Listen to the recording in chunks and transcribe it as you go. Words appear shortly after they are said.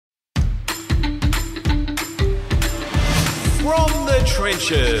From the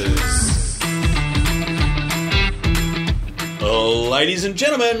Trenches. Ladies and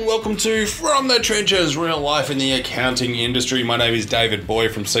gentlemen, welcome to From the Trenches, real life in the accounting industry. My name is David Boy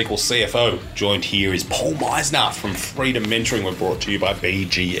from SQL CFO. Joined here is Paul Meisner from Freedom Mentoring. We're brought to you by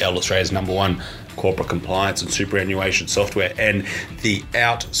BGL, Australia's #1 corporate compliance and superannuation software, and the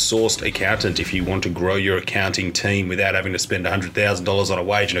outsourced accountant. If you want to grow your accounting team without having to spend $100,000 on a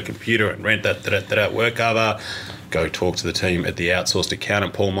wage and a computer and rent that work cover, go talk to the team at the outsourced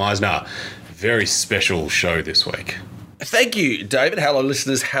accountant. Paul Meisner. Very special show this week. Thank you, David. Hello,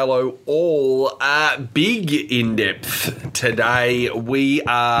 listeners. Hello, all. Big in-depth today. We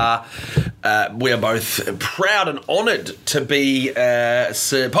are both proud and honoured to be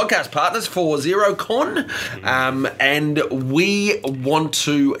podcast partners for Xerocon, and we want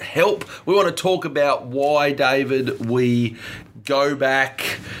to help. We want to talk about why, David, we go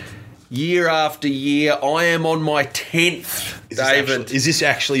back year after year. I am on my 10th, David. Is this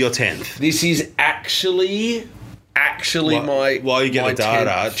actually your 10th? This is actually while you get the data,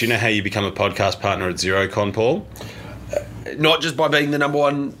 10th. do you know how you become a podcast partner at Xerocon, Paul? Not just by being the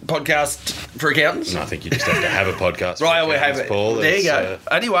 #1 podcast for accountants. No, I think you just have to have a podcast. Right, we have it. Paul. There you go.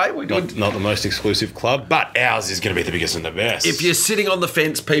 Anyway, we're good. Not the most exclusive club, but ours is going to be the biggest and the best. If you're sitting on the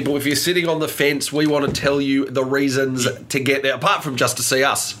fence, people, we want to tell you the reasons to get there, apart from just to see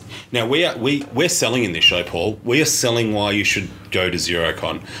us. Now, we're selling in this show, Paul. We are selling why you should go to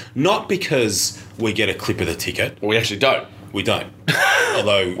Xerocon. Not because we get a clip of the ticket. We actually don't. We don't.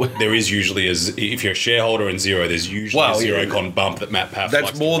 Although there is usually, if you're a shareholder in Xero, there's usually a Xerocon bump that Matt Paff That's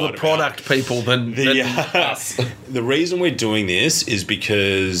likes more to the write product about. people than us. The reason we're doing this is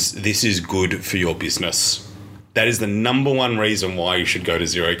because this is good for your business. That is the #1 reason why you should go to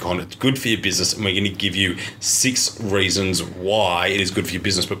Xerocon. It's good for your business, and we're going to give you 6 reasons why it is good for your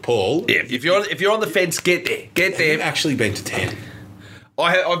business. But Paul, Yeah, if you're on the fence, get there. Get there. You've actually been to 10.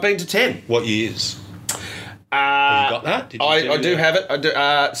 I've been to 10. What years? Have you got that? Did you I do have it. I do.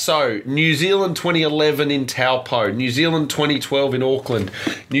 So, New Zealand 2011 in Taupo, New Zealand 2012 in Auckland,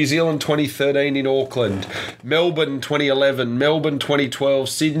 New Zealand 2013 in Auckland, Melbourne 2011, Melbourne 2012,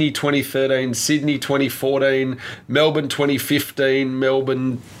 Sydney 2013, Sydney 2014, Melbourne 2015,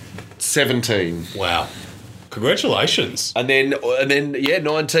 Melbourne 17. Wow. Congratulations. And then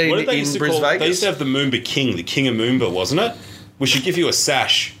 19 What did they in used to Brisbane. call? They used to have the Moomba King, the King of Moomba, wasn't it? We should give you a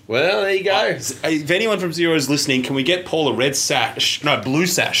sash. Well, there you go. If anyone from Xero is listening, can we get Paul a red sash? No, blue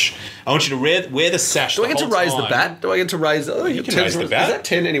sash. I want you to wear the sash. Do I get to raise the bat? Do I get to raise the... You can raise the bat. Is that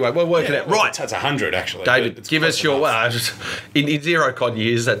 10 anyway? We'll work it out. Right. That's 100, actually. David, give us your... in Xerocon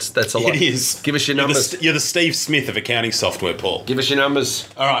years, that's a lot. It is. Give us your numbers. You're the Steve Smith of accounting software, Paul. Give us your numbers.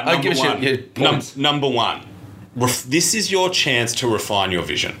 All right, number one. one. This is your chance to refine your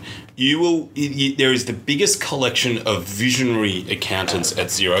vision. There is the biggest collection of visionary accountants at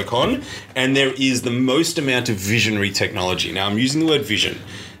Xerocon, and there is the most amount of visionary technology. Now, I'm using the word vision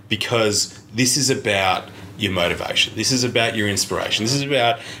because this is about your motivation. This is about your inspiration. This is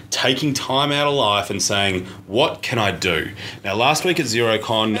about taking time out of life and saying, what can I do? Now, last year at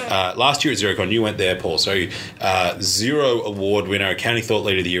Xerocon, you went there, Paul. So, Xero Award winner, Accounting Thought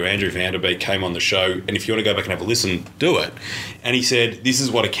Leader of the Year, Andrew Vanderbeek, came on the show. And if you want to go back and have a listen, do it. And he said, this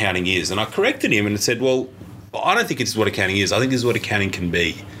is what accounting is. And I corrected him and said, well, I don't think it's what accounting is. I think this is what accounting can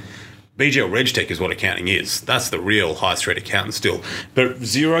be. BGL RegTech is what accounting is. That's the real high street accountant still. But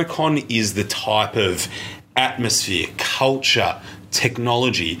Xerocon is the type of atmosphere, culture,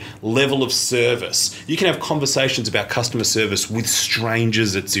 technology, level of service. You can have conversations about customer service with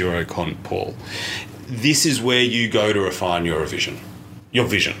strangers at Xerocon, Paul. This is where you go to refine your vision. Your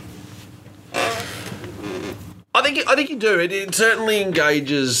vision. I think you do. It certainly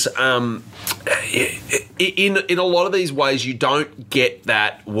engages. In a lot of these ways, you don't get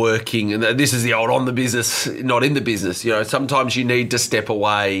that working, and this is the old on the business, not in the business. You know, sometimes you need to step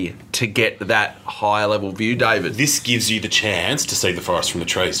away to get that higher level view, David. This gives you the chance to see the forest from the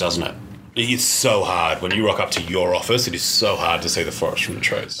trees, doesn't it? It is so hard when you rock up to your office. It is so hard to see the forest from the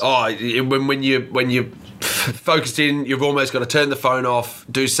trees. Oh, when you focused in, you've almost got to turn the phone off,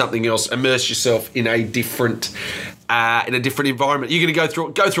 do something else, immerse yourself in a different environment. You're going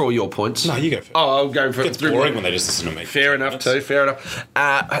to go through all your points. No, you go first. Oh, I'll go for it. It's boring when they just listen to me. Fair enough.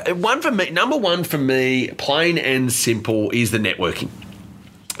 Number one for me, plain and simple, is the networking.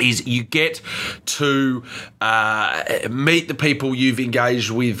 Is you get to meet the people you've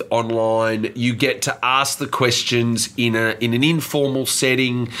engaged with online. You get to ask the questions in an informal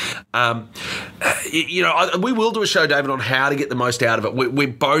setting. We will do a show, David, on how to get the most out of it. We're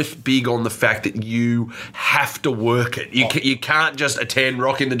both big on the fact that you have to work it. You can't just attend,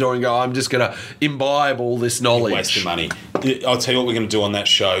 rock in the door and go, I'm just going to imbibe all this knowledge. You waste your money. I'll tell you what we're going to do on that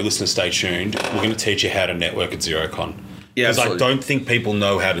show. Listeners, stay tuned. We're going to teach you how to network at Xerocon. Yeah, because I absolutely. don't think people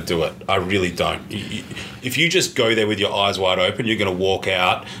know how to do it. I really don't. If you just go there with your eyes wide open, you're going to walk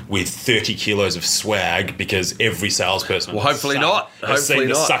out with 30 kilos of swag because every salesperson Well, hopefully not. has seen Hopefully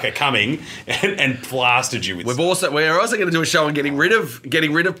the not. sucker coming and blasted you with We're also going to do a show on getting rid of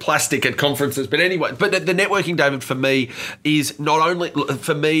plastic at conferences. But anyway, the networking, David, for me is not only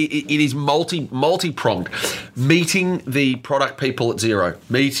it is multi-pronged. Meeting the product people at Xero,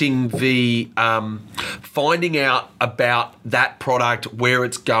 meeting the finding out about that product, where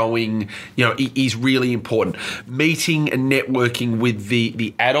it's going, is really important. Meeting and networking with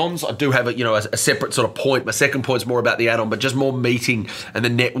the add-ons. I do have a separate sort of point. My second point is more about the add-on, but just more meeting and the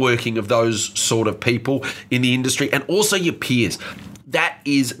networking of those sort of people in the industry, and also your peers. That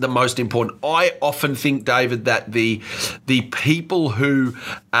is the most important. I often think, David, that the people who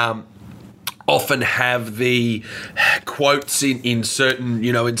often have the quotes in certain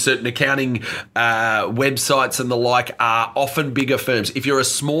accounting websites and the like are often bigger firms. If you're a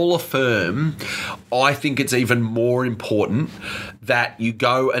smaller firm, I think it's even more important that you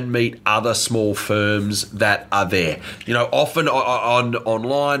go and meet other small firms that are there. Often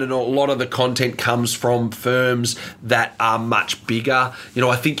online, and a lot of the content comes from firms that are much bigger.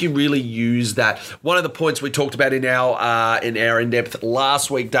 I think you really use that. One of the points we talked about in our in-depth last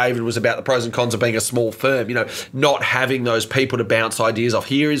week, David, was about the pros and cons of being a small firm. Not having those people to bounce ideas off.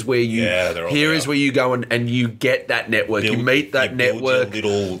 Here is where you where you go and you get that network. You meet that network.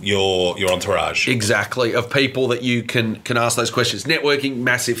 Your entourage. Exactly, of people that you can ask those questions. Networking,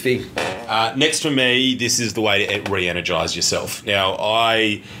 massive thing. Next for me, this is the way to re-energize yourself. Now,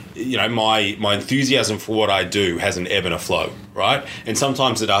 my enthusiasm for what I do has an ebb and a flow, right? And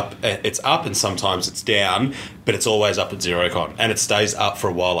sometimes it's up and sometimes it's down, but it's always up at Xerocon, and it stays up for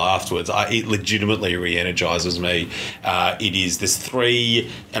a while afterwards. It legitimately re-energizes me. There's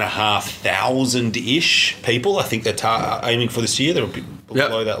 3,500-ish people. I think they're aiming for this year. They were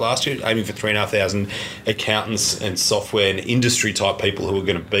below that last year, aiming for 3,500 accountants and software and industry type people who are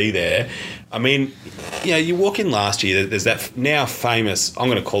going to be there. I mean, you walk in last year, there's that now famous, I'm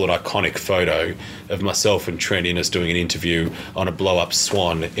going to call it iconic photo of myself and Trent Innes doing an interview on a blow-up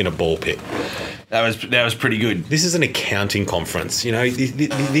Swan in a ball pit. That was pretty good. This is an accounting conference.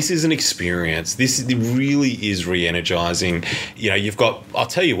 This is an experience. It really is re-energizing. I'll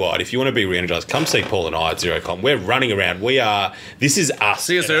tell you what, if you want to be re-energized, come see Paul and I at Xerocon. We're running around. This is us.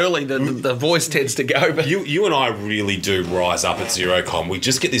 See us early, the voice tends to go. But you and I really do rise up at Xerocon. We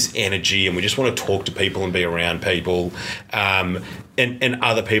just get this energy and we just want to talk to people and be around people. And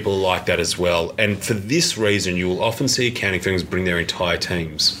other people like that as well. And for this reason, you will often see accounting firms bring their entire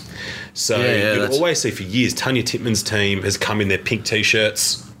teams. So you'll always see for years, Tanya Titman's team has come in their pink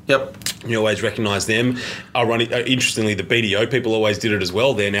T-shirts. Yep. You always recognise them. Interestingly, the BDO people always did it as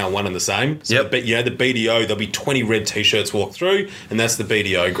well. They're now one and the same. So the BDO, there'll be 20 red T-shirts walk through, and that's the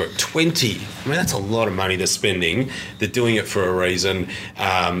BDO group. 20. I mean, that's a lot of money they're spending. They're doing it for a reason.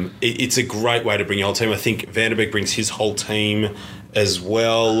 It's a great way to bring your whole team. I think Vanderbeek brings his whole team as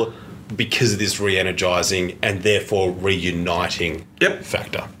well because of this re-energising and therefore reuniting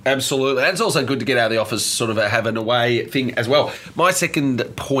factor. Absolutely. And it's also good to get out of the office, sort of have an away thing as well. My second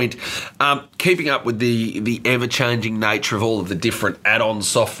point, keeping up with the ever-changing nature of all of the different add-on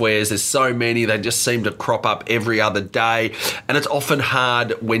softwares. There's so many, they just seem to crop up every other day. And it's often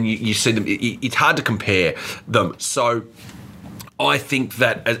hard when you see them, it's hard to compare them. So I think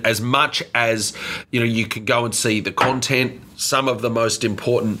that as much as you can go and see the content, some of the most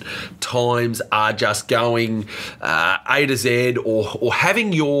important times are just going A to Z or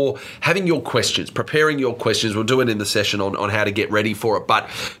having your questions, preparing your questions. We'll do it in the session on how to get ready for it. But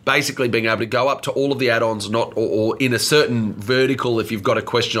basically being able to go up to all of the add-ons, or in a certain vertical, if you've got a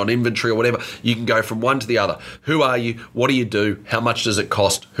question on inventory or whatever, you can go from one to the other. Who are you? What do you do? How much does it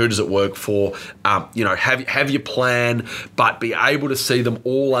cost? Who does it work for? Have your plan, but be able to see them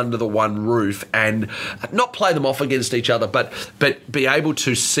all under the one roof and not play them off against each other, but be able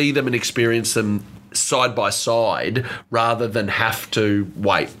to see them and experience them side by side rather than have to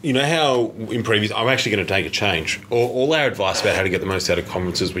wait. You know how in previous, I'm actually going to take a change. All our advice about how to get the most out of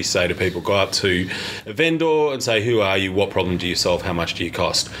conferences, we say to people, go up to a vendor and say, who are you? What problem do you solve? How much do you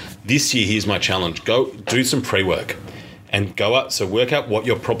cost? This year, here's my challenge. Go do some pre-work. And go up, so work out what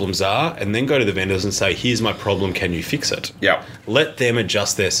your problems are, and then go to the vendors and say, here's my problem, can you fix it? Yeah. Let them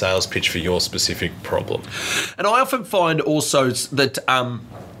adjust their sales pitch for your specific problem. And I often find also that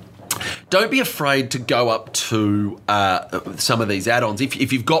don't be afraid to go up to some of these add-ons.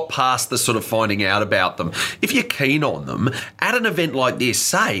 If you've got past the sort of finding out about them, if you're keen on them, at an event like this,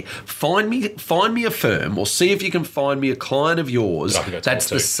 say, find me a firm, or see if you can find me a client of yours that's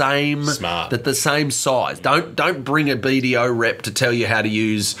the same size. Don't bring a BDO rep to tell you how to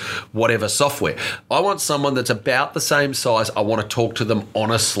use whatever software. I want someone that's about the same size. I want to talk to them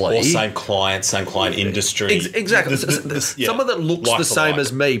honestly. Or same client industry. Exactly. Someone that looks the same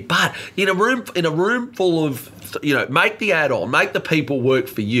as me, but in a room full of, make the add-on, make the people work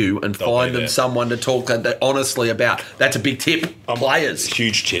for you, and find them someone to talk honestly about. That's a big tip. Players.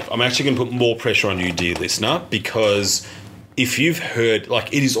 Huge tip. I'm actually going to put more pressure on you, dear listener, because if you've heard,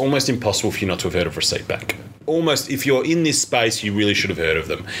 it is almost impossible for you not to have heard of Receipt Bank. Almost, if you're in this space, you really should have heard of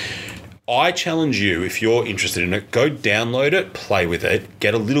them. I challenge you, if you're interested in it, go download it, play with it,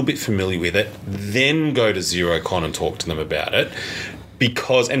 get a little bit familiar with it, then go to Xerocon and talk to them about it.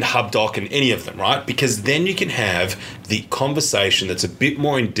 And HubDoc and any of them, right? Because then you can have the conversation that's a bit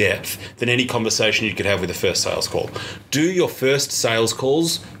more in depth than any conversation you could have with a first sales call. Do your first sales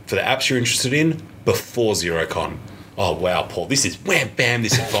calls for the apps you're interested in before Xerocon. Oh, wow, Paul, this is wham, bam,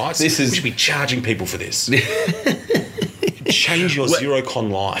 this advice. We should be charging people for this. Change your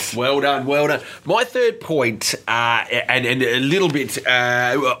Xerocon life. Well done. My third point, and a little bit,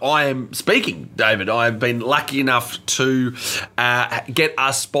 I am speaking, David. I've been lucky enough to get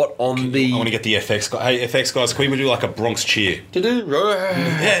a spot on the... I want to get the FX guys. Hey, FX guys, can we do like a Bronx cheer? This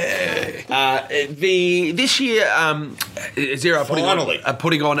year, Xero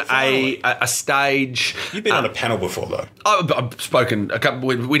putting on a stage... You've been on a panel before, though. I've spoken a couple...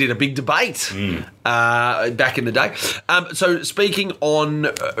 We did a big debate back in the day. So speaking on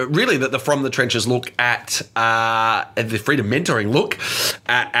really the From the Trenches look at the Freedom Mentoring look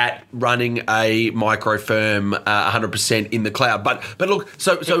at running a micro firm 100% in the cloud. But look,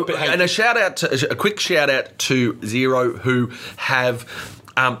 and a quick shout out to Xero, who have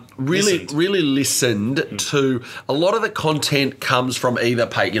really listened to a lot of the content comes from either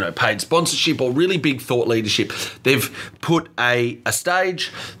paid sponsorship or really big thought leadership. They've put a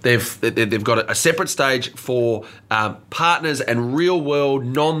stage, they've got a separate stage for partners and real world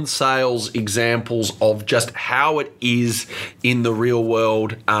non-sales examples of just how it is in the real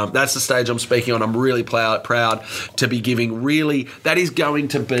world. That's the stage I'm speaking on. I'm really proud to be giving that is going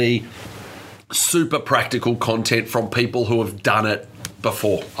to be super practical content from people who have done it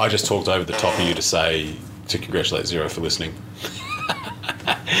before. I just talked over the top of you to congratulate Xero for listening.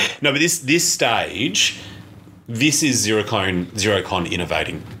 No, but this stage, this is Xerocon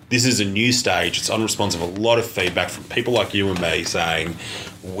innovating. This is a new stage. It's unresponsive. A lot of feedback from people like you and me saying,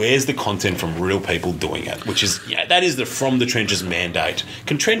 where's the content from real people doing it? Which is, that is the From the Trenches mandate.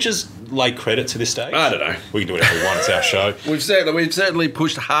 Can Trenches lay credit to this stage? I don't know. We can do whatever we want. It's our show. We've certainly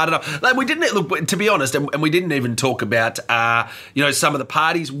pushed hard enough. We didn't look, to be honest, and we didn't even talk about some of the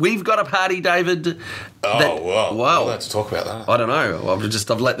parties. We've got a party, David. Well, let's talk about that. I don't know.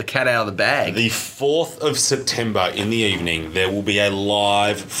 I've let the cat out of the bag. The 4th of September in the evening, there will be a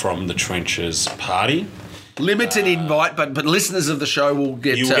live From the Trenches party. Limited invite, but listeners of the show will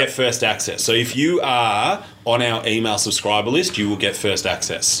get... You will get first access. So if you are on our email subscriber list, you will get first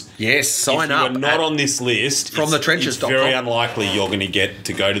access. Yes, sign up. If you are not on this list, FromTheTrenches.com. It's very unlikely you're going to get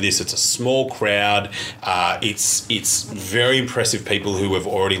to go to this. It's a small crowd. It's very impressive people who have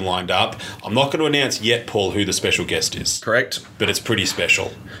already lined up. I'm not going to announce yet, Paul, who the special guest is. Correct. But it's pretty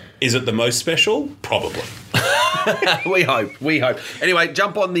special. Is it the most special? Probably. We hope. Anyway,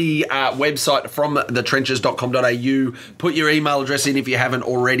 jump on the website fromthetrenches.com.au. Put your email address in if you haven't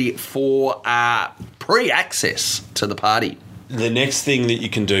already for pre-access to the party. The next thing that you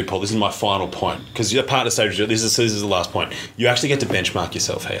can do, Paul, this is my final point, because your partner stage, this is the last point. You actually get to benchmark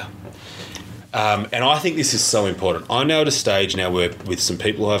yourself here. And I think this is so important. I'm now at a stage now where with some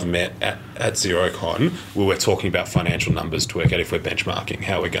people who I've met at Xerocon where we're talking about financial numbers to work out if we're benchmarking,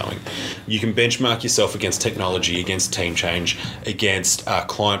 how we're going. You can benchmark yourself against technology, against team change, against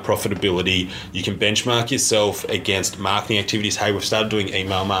client profitability. You can benchmark yourself against marketing activities. Hey, we've started doing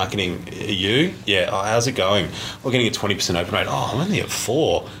email marketing. Are you? Yeah. Oh, how's it going? We're getting a 20% open rate. Oh, I'm only at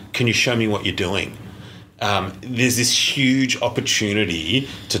 4. Can you show me what you're doing? There's this huge opportunity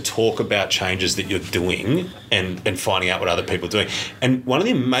to talk about changes that you're doing and finding out what other people are doing. And one of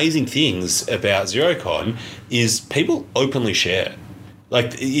the amazing things about Xerocon is people openly share.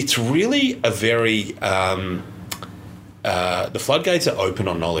 It's really a very... the floodgates are open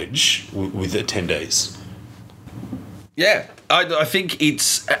on knowledge with attendees. Yeah, I think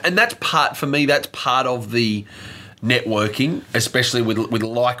it's... And that's part, for me, that's part of the networking, especially with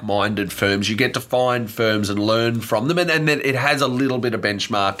like-minded firms. You get to find firms and learn from them, and then it has a little bit of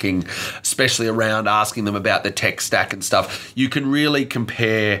benchmarking, especially around asking them about the tech stack and stuff. You can really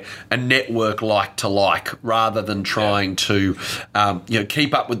compare a network like to like, rather than trying to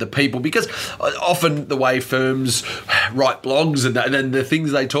keep up with the people, because often the way firms write blogs and then the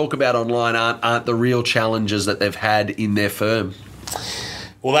things they talk about online aren't the real challenges that they've had in their firm.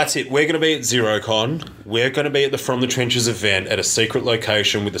 Well, that's it. We're going to be at Xerocon. We're going to be at the From the Trenches event at a secret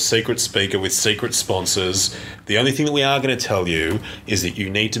location with a secret speaker with secret sponsors. The only thing that we are going to tell you is that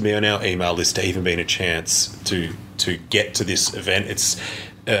you need to be on our email list to even be in a chance to get to this event. It's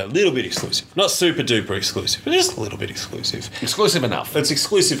a little bit exclusive. Not super duper exclusive, but just a little bit exclusive. Exclusive enough. It's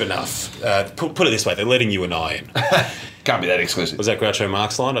exclusive enough. Put it this way, they're letting you and I in. Can't be that exclusive. Was that Groucho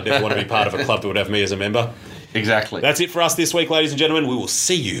Marx line? I never want to be part of a club that would have me as a member. Exactly. That's it for us this week, ladies and gentlemen. We will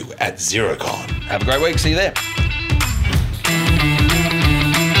see you at Xerocon. Have a great week. See you there.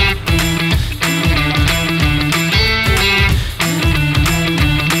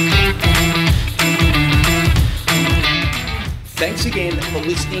 Thanks again for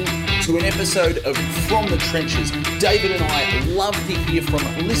listening to an episode of From the Trenches. David and I love to hear from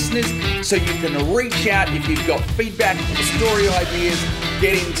listeners, so you can reach out if you've got feedback or story ideas.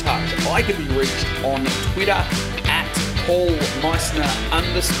 Get in touch. I can be reached on Twitter at Paul Meissner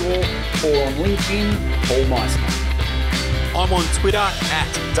 _ or on LinkedIn, Paul Meissner. I'm on Twitter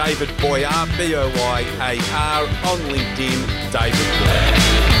at David Boyar, Boyar, on LinkedIn, David Boyar.